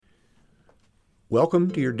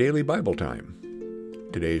Welcome to your daily Bible time.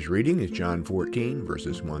 Today's reading is John 14,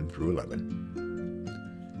 verses 1 through 11.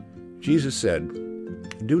 Jesus said,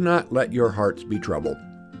 "Do not let your hearts be troubled.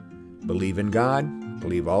 Believe in God,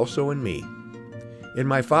 believe also in me. In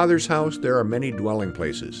my Father's house there are many dwelling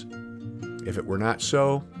places. If it were not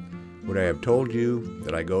so, would I have told you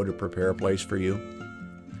that I go to prepare a place for you?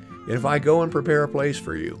 And if I go and prepare a place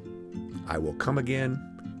for you, I will come again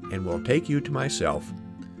and will take you to myself,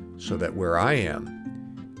 so that where I am,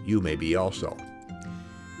 you may be also.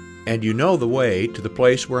 And you know the way to the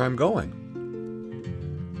place where I'm going."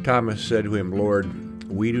 Thomas said to him, "Lord,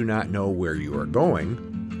 we do not know where you are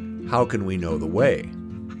going. How can we know the way?"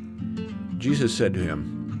 Jesus said to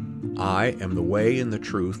him, "I am the way and the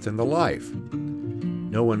truth and the life.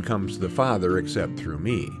 No one comes to the Father except through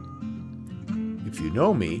me. If you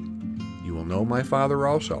know me, you will know my Father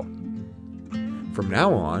also. From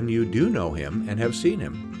now on, you do know him and have seen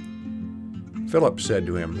him." Philip said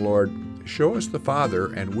to him, "Lord, show us the Father,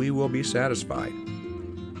 and we will be satisfied."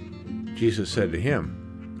 Jesus said to him,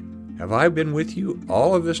 "Have I been with you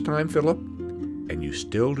all of this time, Philip, and you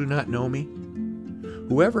still do not know me?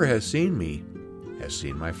 Whoever has seen me has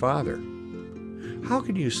seen my Father. How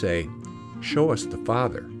can you say, 'Show us the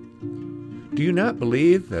Father'? Do you not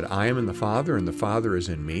believe that I am in the Father, and the Father is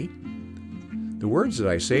in me? The words that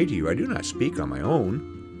I say to you, I do not speak on my own,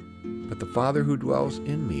 but the Father who dwells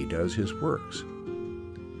in me does his works.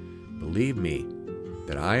 Believe me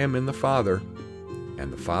that I am in the Father,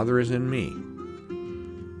 and the Father is in me.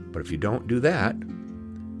 But if you don't do that,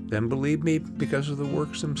 then believe me because of the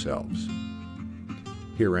works themselves."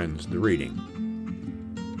 Here ends the reading.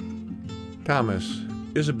 Thomas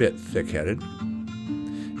is a bit thick-headed.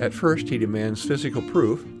 At first, he demands physical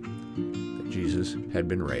proof that Jesus had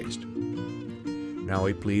been raised. Now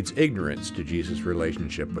he pleads ignorance to Jesus'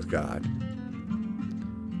 relationship with God.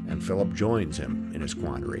 And Philip joins him in his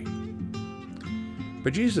quandary.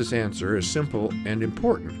 But Jesus' answer is simple and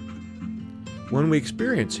important. When we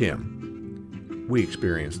experience him, we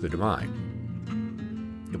experience the divine.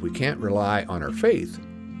 If we can't rely on our faith,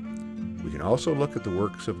 we can also look at the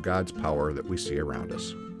works of God's power that we see around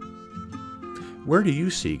us. Where do you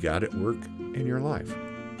see God at work in your life?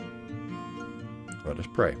 Let us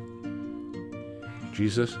pray.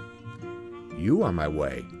 Jesus, you are my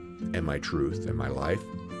way and my truth and my life,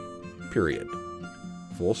 period.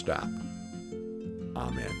 Full stop.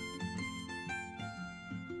 Amen.